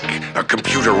 Brainiac, a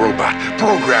computer robot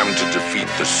programmed to defeat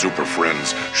the Super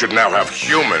Friends, should now have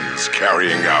humans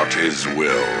carrying out his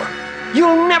will.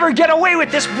 You'll never get away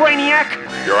with this, Brainiac!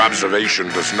 Your observation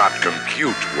does not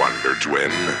compute, Wonder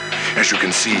Twin. As you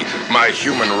can see, my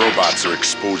human robots are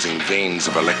exposing veins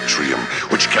of electrium,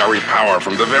 which carry power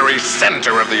from the very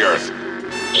center of the Earth.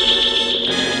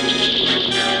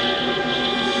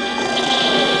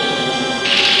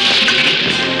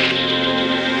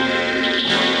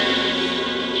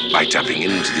 By tapping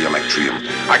into the electrium,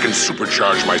 I can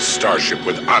supercharge my starship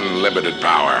with unlimited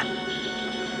power.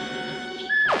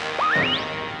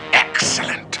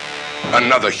 Excellent.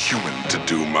 Another human to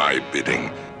do my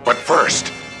bidding. But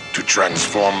first, to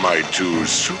transform my two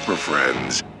Super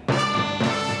Friends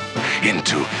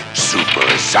into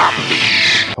super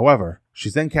zombies. However,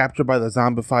 She's then captured by the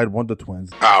zombified Wonder Twins.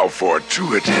 How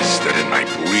fortuitous that in my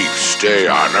brief stay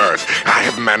on Earth, I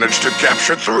have managed to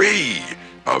capture 3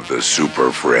 of the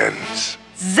Super Friends.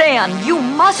 Zan, you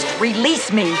must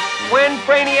release me. When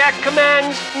Brainiac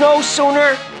commands, no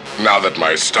sooner. Now that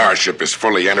my starship is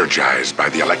fully energized by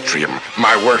the Electrium,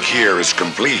 my work here is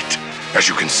complete. As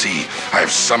you can see, I have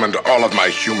summoned all of my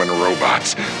human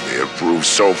robots. They have proved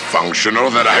so functional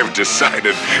that I've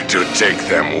decided to take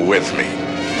them with me.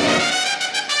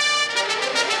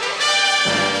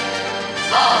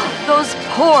 Those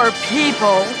poor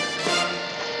people.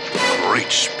 Great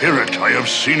Spirit, I have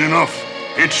seen enough.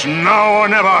 It's now or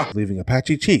never. Leaving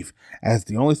Apache Chief as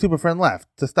the only Super Friend left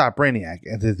to stop Brainiac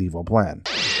and his evil plan.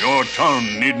 Your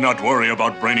town need not worry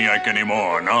about Brainiac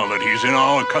anymore now that he's in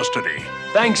our custody.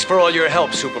 Thanks for all your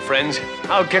help, Super Friends.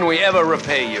 How can we ever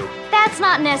repay you? That's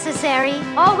not necessary.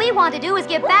 All we want to do is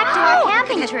get back to our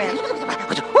camping trip.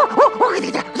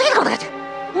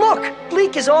 Look,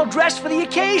 Gleek is all dressed for the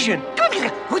occasion.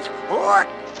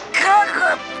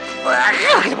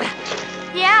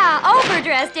 Yeah,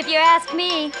 overdressed if you ask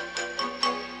me.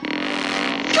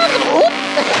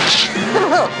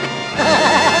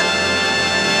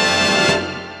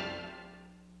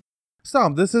 So,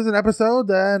 this is an episode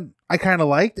that I kind of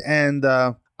liked, and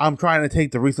I'm trying to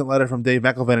take the recent letter from Dave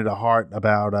McElveen to heart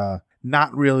about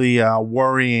not really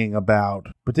worrying about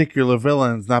particular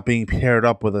villains not being paired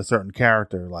up with a certain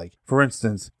character. Like, for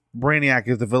instance, Brainiac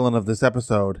is the villain of this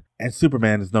episode, and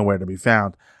Superman is nowhere to be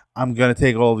found. I'm going to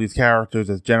take all of these characters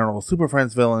as general Super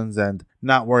Friends villains and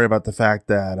not worry about the fact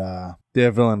that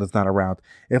their villain is not around.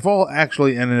 If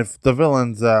the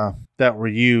villains that were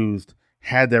used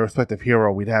had their respective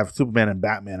hero, we'd have Superman and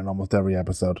Batman in almost every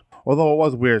episode. Although it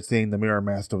was weird seeing the Mirror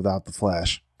Master without the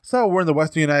Flash. So we're in the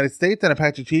Western United States, and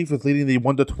Apache Chief is leading the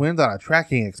Wonder Twins on a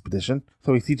tracking expedition.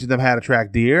 So he's teaching them how to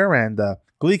track deer, and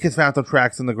Gleek has found some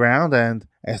tracks in the ground, and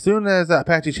as soon as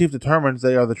Apache Chief determines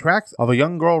they are the tracks of a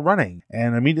young girl running,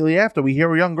 and immediately after we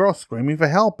hear a young girl screaming for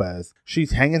help as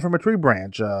she's hanging from a tree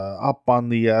branch up on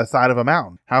the side of a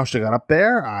mountain. How she got up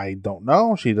there, I don't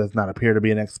know. She does not appear to be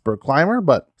an expert climber,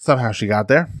 but somehow she got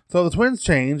there. So the twins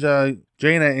change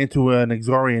Jaina into an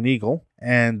Exorian eagle,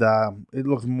 and it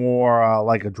looks more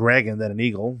like a dragon than an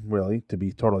eagle, really, to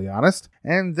be totally honest.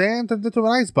 And Zan turns into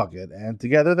an ice bucket, and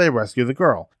together they rescue the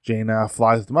girl. Jaina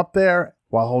flies them up there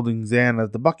while holding Zan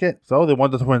as the bucket. So the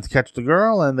Wonder Twins catch the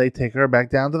girl, and they take her back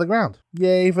down to the ground.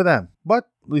 Yay for them. But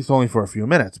at least only for a few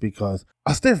minutes, because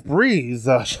a stiff breeze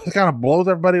just kind of blows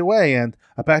everybody away, and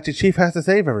Apache Chief has to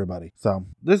save everybody. So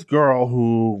this girl,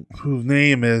 whose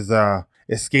name is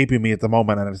escaping me at the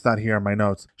moment, and it's not here in my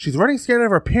notes. She's running scared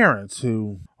of her parents,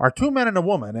 who are 2 men and a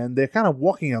woman, and they're kind of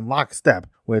walking in lockstep,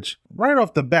 which, right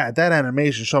off the bat, that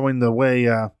animation showing the way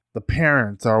the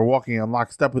parents are walking in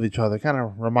lockstep with each other kind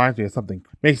of reminds me of something,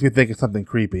 makes me think of something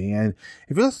creepy. And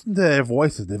if you listen to their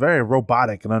voices, they're very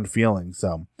robotic and unfeeling,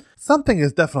 so something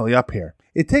is definitely up here.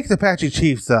 It takes Apache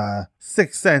Chief's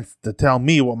sixth sense to tell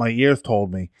me what my ears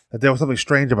told me, that there was something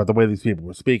strange about the way these people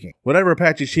were speaking. Whatever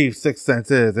Apache Chief's sixth sense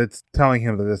is, it's telling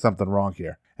him that there's something wrong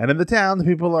here. And in the town, the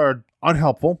people are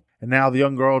unhelpful, and now the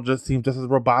young girl just seems just as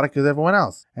robotic as everyone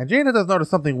else. And Jaina does notice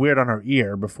something weird on her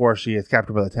ear before she is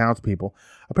captured by the townspeople.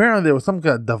 Apparently there was some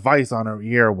kind of device on her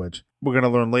ear, which we're going to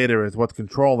learn later is what's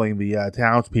controlling the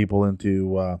townspeople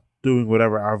into doing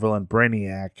whatever our villain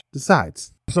Brainiac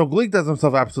decides. So Gleek does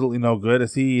himself absolutely no good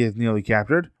as he is nearly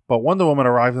captured, but Wonder Woman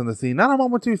arrives on the scene not a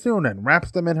moment too soon and wraps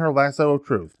them in her lasso of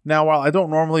truth. Now, while I don't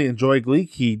normally enjoy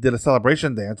Gleek, he did a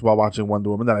celebration dance while watching Wonder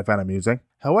Woman that I found amusing.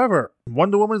 However,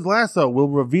 Wonder Woman's lasso will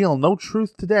reveal no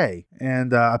truth today,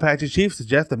 and Apache Chief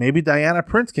suggests that maybe Diana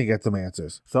Prince can get some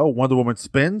answers. So Wonder Woman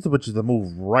spins, which is a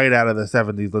move right out of the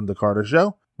 70s Linda Carter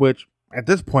show, which at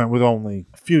this point was only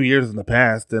a few years in the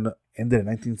past, and ended in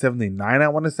 1979, I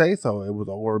want to say, so it was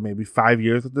over maybe 5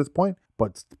 years at this point,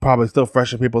 but probably still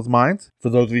fresh in people's minds. For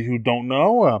those of you who don't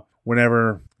know,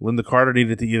 whenever Linda Carter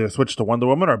needed to either switch to Wonder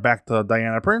Woman or back to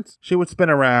Diana Prince, she would spin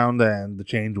around and the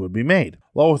change would be made.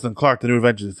 Lois and Clark, The New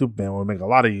Adventures of Superman, would make a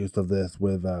lot of use of this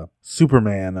with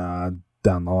Superman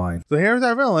down the line. So here's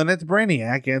our villain, it's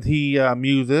Brainiac, and he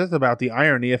muses about the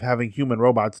irony of having human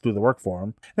robots do the work for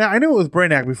him. Now, I knew it was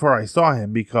Brainiac before I saw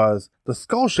him because the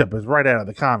skull ship is right out of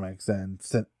the comics, and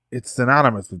it's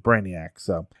synonymous with Brainiac.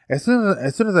 So as soon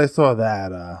as I saw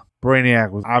that, Brainiac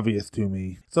was obvious to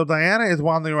me. So Diana is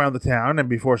wandering around the town, and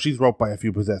before she's roped by a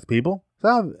few possessed people,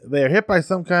 so they're hit by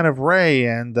some kind of ray,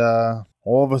 and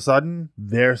all of a sudden,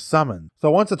 they're summoned. So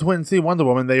once the twins see Wonder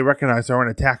Woman, they recognize her and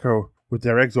attack her with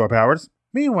their Exor powers.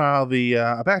 Meanwhile, the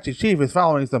Apache chief is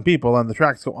following some people, and the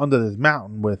tracks go under this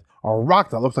mountain with a rock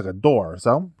that looks like a door.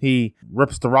 So he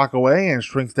rips the rock away and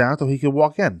shrinks down so he can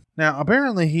walk in. Now,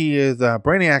 apparently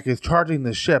Brainiac is charging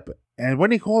the ship, and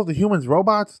when he calls the humans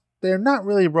robots, they're not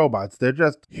really robots. They're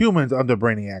just humans under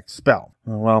Brainiac's spell.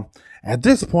 Well, at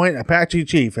this point, Apache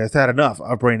Chief has had enough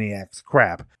of Brainiac's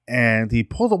crap, and he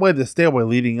pulls away the stairway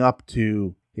leading up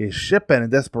to his ship, and in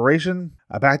desperation,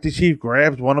 Apache Chief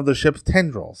grabs one of the ship's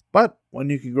tendrils. But when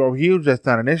you can grow huge, that's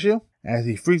not an issue, as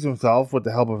he frees himself with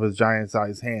the help of his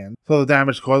giant-sized hand. So the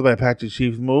damage caused by Apache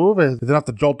Chief's move is enough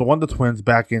to jolt the Wonder Twins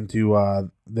back into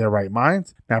their right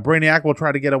minds. Now, Brainiac will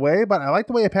try to get away, but I like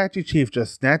the way Apache Chief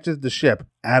just snatches the ship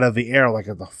out of the air like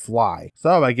it's a fly.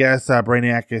 So I guess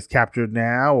Brainiac is captured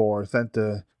now, or sent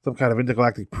to some kind of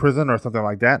intergalactic prison or something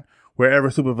like that. Wherever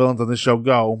supervillains on this show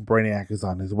go, Brainiac is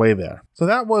on his way there. So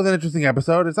that was an interesting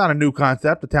episode. It's not a new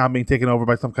concept, the town being taken over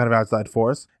by some kind of outside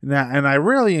force. Now, and I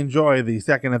really enjoy the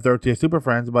second and third tier Super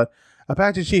Friends, but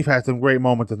Apache Chief had some great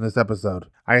moments in this episode.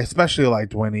 I especially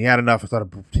liked when he had enough and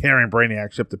started tearing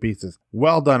Brainiac's ship to pieces.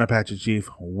 Well done, Apache Chief.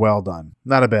 Well done.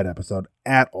 Not a bad episode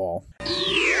at all.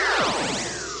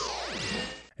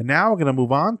 And now we're going to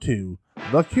move on to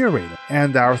The Curator,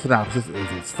 and our synopsis is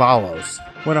as follows.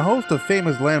 When a host of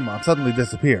famous landmarks suddenly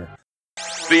disappear.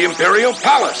 The Imperial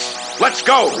Palace! Let's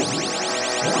go!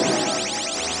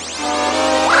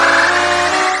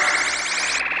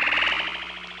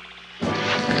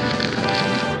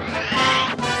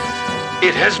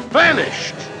 It has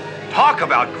vanished! Talk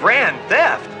about grand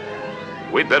theft!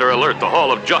 We'd better alert the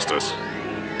Hall of Justice.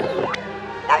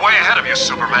 We're way ahead of you,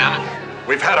 Superman.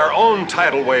 We've had our own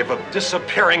tidal wave of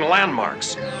disappearing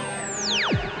landmarks.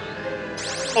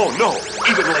 Oh no,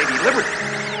 even Lady Liberty.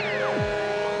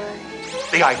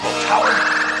 The Eiffel Tower.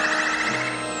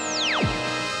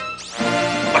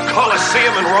 The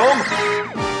Colosseum in Rome.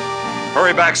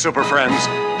 Hurry back, Super Friends.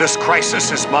 This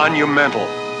crisis is monumental.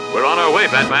 We're on our way,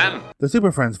 Batman. The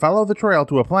Super Friends follow the trail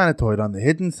to a planetoid on the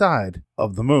hidden side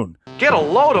of the moon. Get a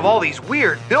load of all these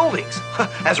weird buildings.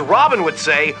 As Robin would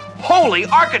say, holy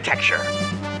architecture.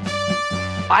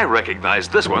 I recognize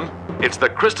this one. It's the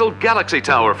Crystal Galaxy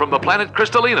Tower from the planet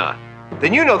Crystallina.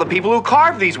 Then you know the people who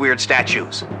carved these weird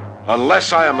statues.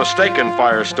 Unless I am mistaken,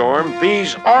 Firestorm,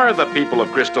 these are the people of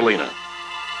Crystallina.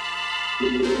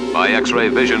 My X-ray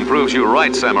vision proves you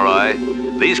right, Samurai.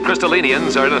 These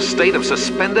Crystallinians are in a state of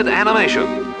suspended animation.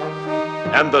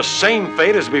 And the same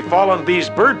fate has befallen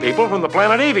these bird people from the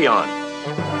planet Avion.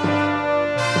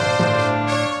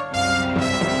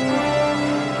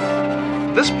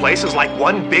 This place is like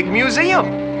one big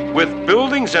museum. With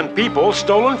buildings and people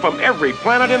stolen from every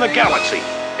planet in the galaxy.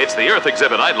 It's the Earth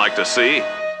exhibit I'd like to see.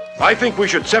 I think we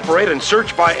should separate and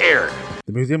search by air.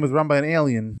 The museum is run by an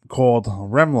alien called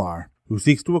Remlar, who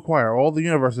seeks to acquire all the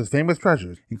universe's famous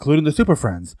treasures, including the Super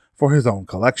Friends, for his own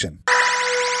collection.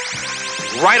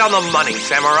 Right on the money,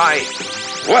 Samurai.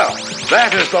 Well,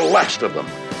 that is the last of them,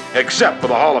 except for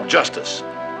the Hall of Justice.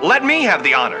 Let me have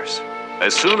the honors.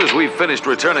 As soon as we've finished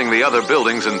returning the other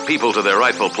buildings and people to their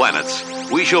rightful planets,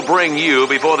 we shall bring you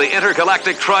before the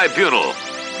Intergalactic Tribunal.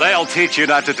 They'll teach you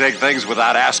not to take things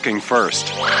without asking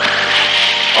first.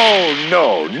 Oh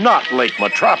no, not Lake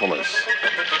Metropolis.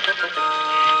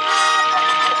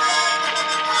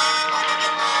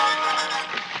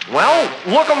 Well,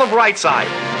 look on the bright side.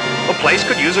 The place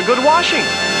could use a good washing.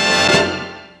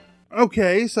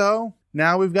 Okay, so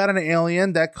now we've got an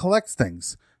alien that collects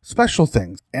things. Special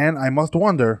things, and I must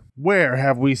wonder, where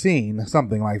have we seen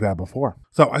something like that before?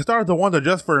 So I started to wonder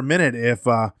just for a minute if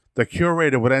the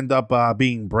Curator would end up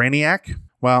being Brainiac.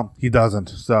 Well, he doesn't,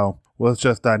 so let's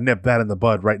just nip that in the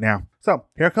bud right now. So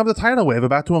here comes a tidal wave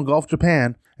about to engulf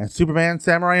Japan, and Superman,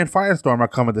 Samurai, and Firestorm are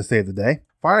coming to save the day.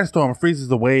 Firestorm freezes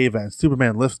the wave, and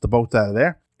Superman lifts the boats out of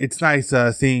there. It's nice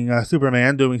seeing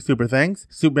Superman doing super things.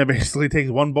 Superman basically takes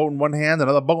one boat in one hand,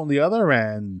 another boat in the other,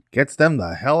 and gets them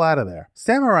the hell out of there.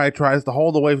 Samurai tries to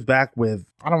hold the waves back with,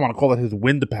 I don't want to call it his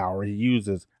wind power. He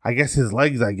uses, his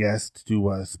legs,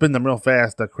 to spin them real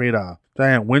fast to create a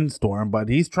giant windstorm. But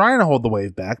he's trying to hold the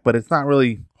wave back, but it's not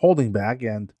really holding back.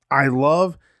 And I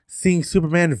love seeing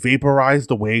Superman vaporize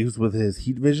the waves with his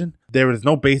heat vision. There is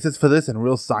no basis for this in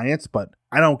real science, but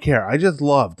I don't care. I just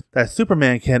loved that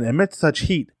Superman can emit such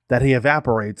heat that he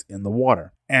evaporates in the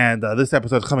water. And this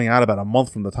episode's coming out about a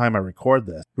month from the time I record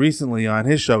this. Recently on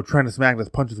his show, Trent Magnus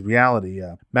Punches Reality,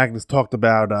 Magnus talked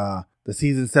about the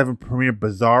season 7 premiere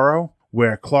Bizarro,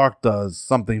 where Clark does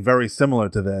something very similar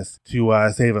to this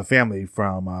to save a family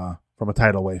from from a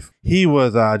tidal wave. He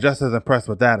was just as impressed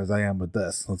with that as I am with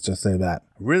this. Let's just say that.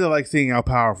 Really like seeing how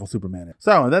powerful Superman is.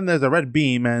 So, and then there's a red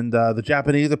beam, and the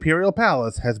Japanese Imperial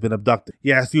Palace has been abducted.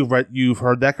 Yes, you've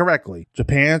heard that correctly.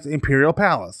 Japan's Imperial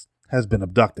Palace has been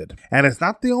abducted. And it's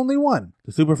not the only one.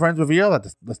 The Super Friends reveal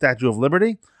that the Statue of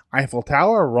Liberty, Eiffel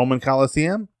Tower, Roman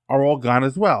Colosseum are all gone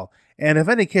as well. And if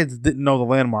any kids didn't know the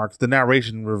landmarks, the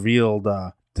narration revealed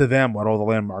to them what all the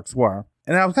landmarks were.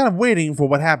 And I was kind of waiting for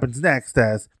what happens next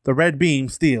as the red beam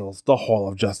steals the Hall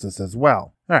of Justice as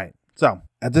well. Alright, so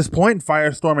at this point,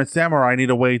 Firestorm and Samurai need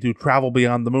a way to travel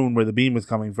beyond the moon where the beam is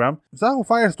coming from. So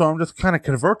Firestorm just kind of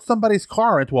converts somebody's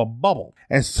car into a bubble,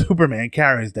 and Superman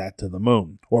carries that to the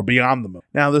moon, or beyond the moon.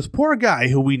 Now, this poor guy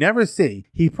who we never see,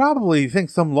 he probably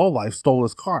thinks some lowlife stole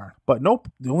his car. But nope,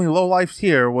 the only lowlifes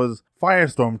here was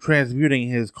Firestorm transmuting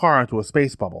his car into a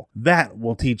space bubble. That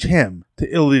will teach him to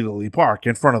illegally park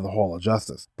in front of the Hall of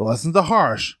Justice. The lessons are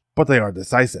harsh, but they are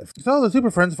decisive. So the Super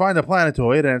Friends find a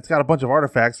planetoid, and it's got a bunch of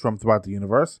artifacts from throughout the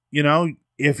universe. You know,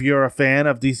 if you're a fan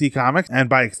of DC Comics, and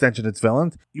by extension its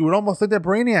villains, you would almost think that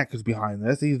Brainiac is behind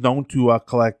this. He's known to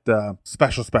collect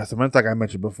special specimens, like I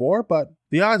mentioned before, but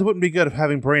the odds wouldn't be good of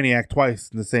having Brainiac twice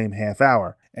in the same half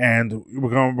hour. And we're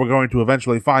going to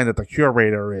eventually find that the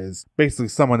Curator is basically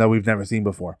someone that we've never seen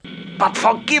before. But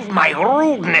forgive my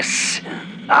rudeness.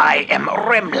 I am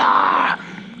Remlar,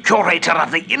 Curator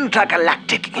of the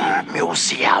Intergalactic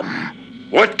Museum.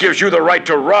 What gives you the right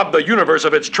to rob the universe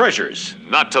of its treasures?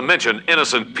 Not to mention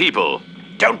innocent people.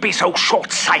 Don't be so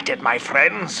short-sighted, my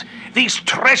friends. These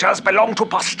treasures belong to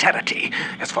posterity.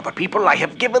 As for the people, I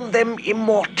have given them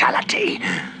immortality,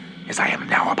 as I am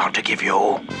now about to give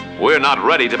you. We're not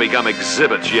ready to become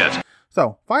exhibits yet.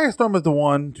 So, Firestorm is the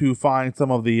one to find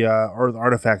some of the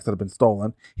artifacts that have been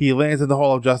stolen. He lands in the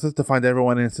Hall of Justice to find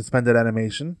everyone in suspended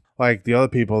animation, like the other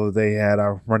people that they had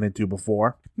run into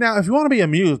before. Now, if you want to be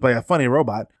amused by a funny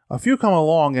robot, a few come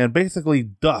along and basically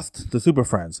dust the Super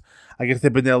Friends. I guess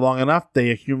they've been there long enough, they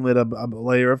accumulate a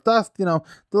layer of dust, you know,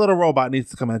 the little robot needs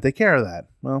to come in and take care of that.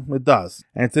 Well, it does.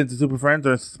 And since the Super Friends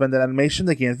are in suspended animation,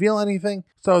 they can't feel anything,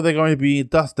 so they're going to be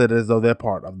dusted as though they're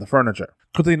part of the furniture.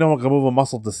 Because they no one can move a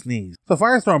muscle to sneeze. So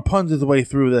Firestorm puns his way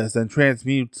through this and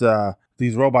transmutes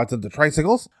these robots into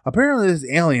tricycles. Apparently this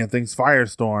alien thinks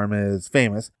Firestorm is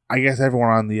famous. I guess everyone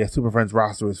on the Super Friends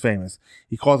roster is famous.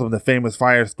 He calls him the famous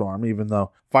Firestorm, even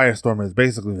though Firestorm is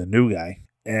basically the new guy.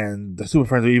 And the Super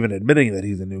Friends are even admitting that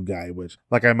he's a new guy, which,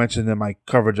 like I mentioned in my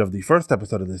coverage of the first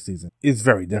episode of this season, is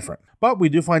very different. But we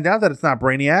do find out that it's not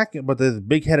Brainiac, but this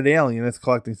big-headed alien is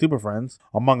collecting Super Friends,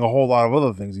 among a whole lot of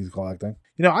other things he's collecting.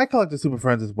 You know, I collected Super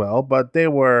Friends as well, but they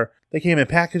came in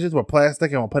packages with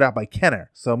plastic and were put out by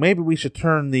Kenner. So maybe we should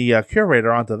turn the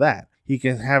Curator onto that. He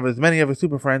can have as many of his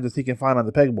Super Friends as he can find on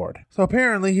the pegboard. So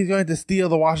apparently he's going to steal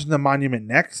the Washington Monument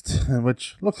next,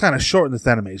 which looks kind of short in this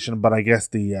animation, but I guess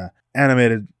the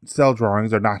animated cell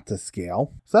drawings are not to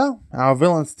scale. So our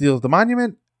villain steals the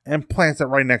monument and plants it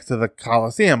right next to the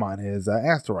Colosseum on his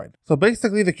asteroid. So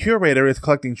basically the Curator is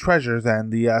collecting treasures,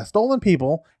 and the stolen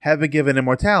people have been given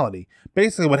immortality.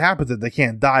 Basically what happens is they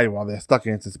can't die while they're stuck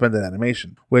in suspended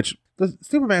animation, which the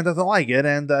Superman doesn't like it,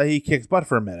 and he kicks butt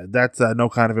for a minute. That's no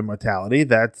kind of immortality.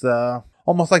 That's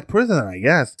almost like prison, I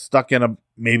guess. Stuck in a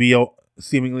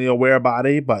seemingly aware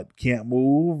body, but can't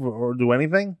move or do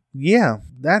anything. Yeah,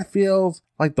 that feels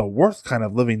like the worst kind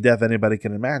of living death anybody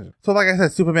can imagine. So like I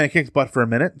said, Superman kicks butt for a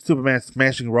minute. Superman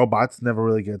smashing robots never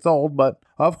really gets old, but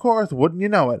of course, wouldn't you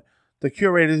know it, the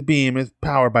Curator's beam is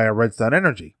powered by a red sun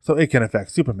energy, so it can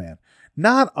affect Superman.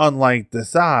 Not unlike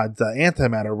Desaad's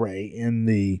antimatter ray in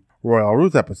the Royal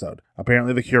Ruse episode.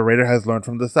 Apparently the Curator has learned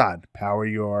from Desaad. Power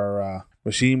your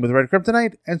machine with red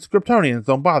kryptonite, and Kryptonians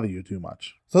don't bother you too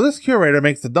much. So this Curator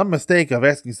makes the dumb mistake of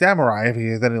asking Samurai if he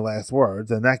has any last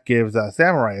words, and that gives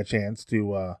Samurai a chance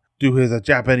to do his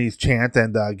Japanese chant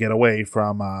and get away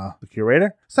from the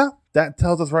Curator. So that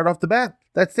tells us right off the bat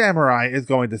that Samurai is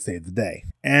going to save the day.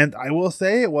 And I will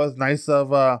say it was nice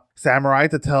of Samurai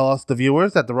to tell us, the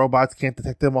viewers, that the robots can't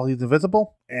detect him while he's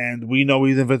invisible. And we know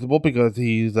he's invisible because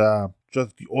he's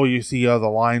just, all you see are the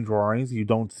line drawings. You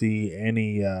don't see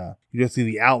any, you just see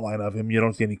the outline of him. You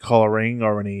don't see any coloring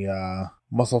or any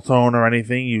muscle tone or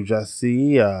anything. You just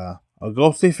see a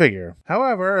ghostly figure.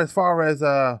 However, as far as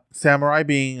Samurai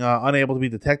being unable to be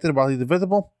detected while he's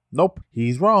invisible, nope,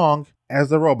 he's wrong, as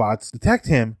the robots detect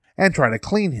him and try to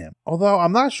clean him. Although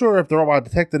I'm not sure if the robot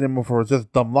detected him or if it was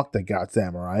just dumb luck that got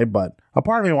Samurai, but A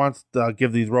part of me wants to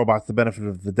give these robots the benefit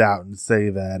of the doubt and say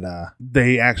that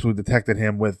they actually detected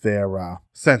him with their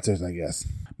sensors, I guess.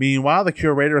 Meanwhile, the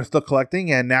Curator is still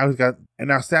collecting, and now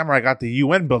Samurai got the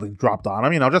UN building dropped on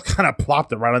him. Just kind of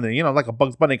plopped it right on there, like a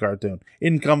Bugs Bunny cartoon.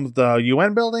 In comes the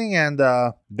UN building, and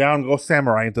down goes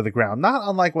Samurai into the ground. Not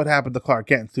unlike what happened to Clark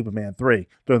Kent in Superman 3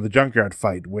 during the junkyard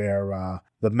fight, where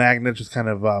the magnet just kind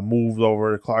of moved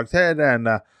over Clark's head, and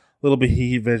little bit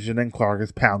heat vision, and Clark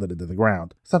is pounded into the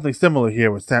ground. Something similar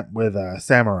here with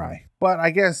Samurai. But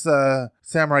I guess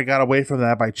Samurai got away from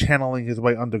that by channeling his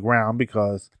way underground,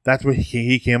 because that's where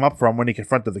he came up from when he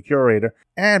confronted the Curator.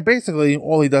 And basically,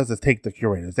 all he does is take the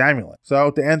Curator's amulet.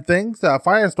 So to end things,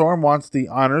 Firestorm wants the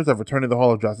honors of returning the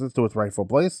Hall of Justice to its rightful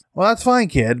place. Well, that's fine,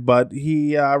 kid, but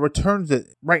he returns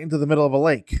it right into the middle of a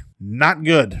lake. Not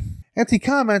good. And he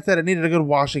comments that it needed a good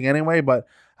washing anyway, but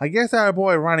I guess our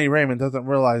boy Ronnie Raymond doesn't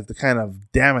realize the kind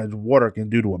of damage water can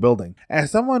do to a building.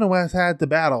 As someone who has had to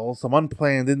battle some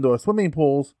unplanned indoor swimming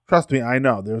pools, trust me, I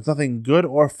know there's nothing good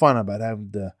or fun about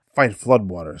having to fight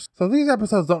floodwaters. So these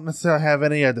episodes don't necessarily have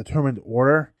any determined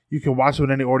order. You can watch them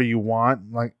in any order you want.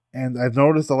 And I've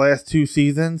noticed the last 2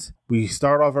 seasons, we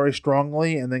start off very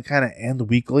strongly and then kind of end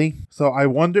weakly. So I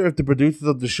wonder if the producers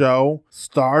of the show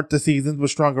start the seasons with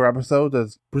stronger episodes,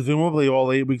 as presumably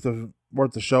all 8 weeks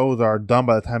worth of shows are done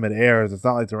by the time it airs. It's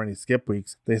not like there are any skip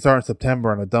weeks. They start in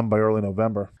September and are done by early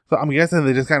November. So I'm guessing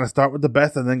they just kind of start with the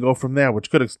best and then go from there, which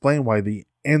could explain why the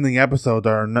ending episodes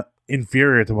are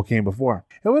inferior to what came before.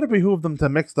 It would have behooved them to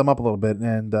mix them up a little bit,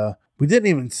 and we didn't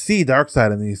even see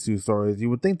Darkseid in these 2 stories. You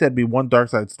would think there'd be one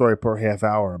Darkseid story per half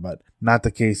hour, but not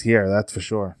the case here, that's for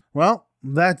sure. Well,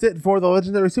 that's it for the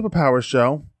Legendary Superpowers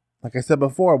show. Like I said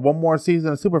before, one more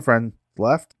season of Super Friends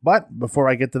left. But before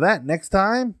I get to that, next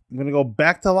time, I'm going to go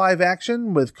back to live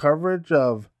action with coverage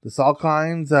of the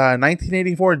Salkind's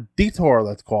 1984 Detour,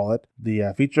 let's call it,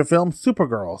 the feature film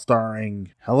Supergirl,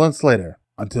 starring Helen Slater.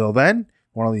 Until then,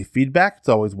 want to leave feedback, it's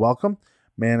always welcome.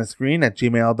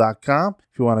 manofscreen@gmail.com.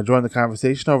 If you want to join the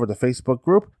conversation over the Facebook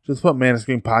group, just put Man of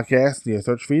Screen Podcast in your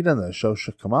search feed and the show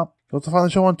should come up. You can also find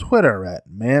the show on Twitter at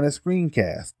Man of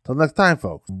Screencast. Till next time,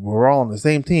 folks, we're all on the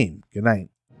same team. Good night.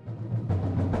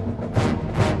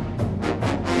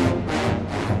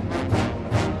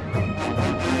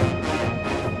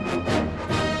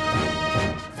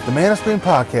 The Man of Screen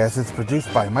Podcast is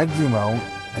produced by Mike Zumo,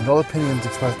 and all opinions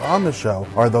expressed on the show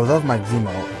are those of Mike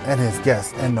Zumo and his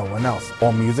guests and no one else.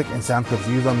 All music and sound clips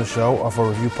used on the show are for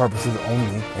review purposes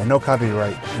only, and no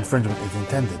copyright infringement is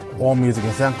intended. All music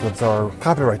and sound clips are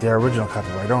copyright their original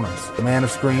copyright owners. The Man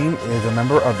of Screen is a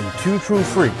member of the Two True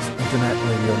Freaks Internet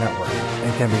Radio Network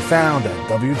and can be found at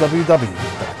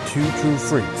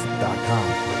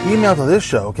www.twotruefreaks.com. Email to this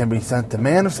show can be sent to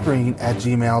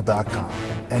manofscreen@gmail.com.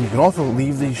 And you can also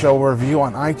leave the show a review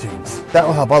on iTunes. That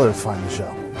will help others find the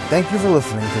show. Thank you for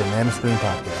listening to the Man of Screen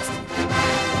Podcast.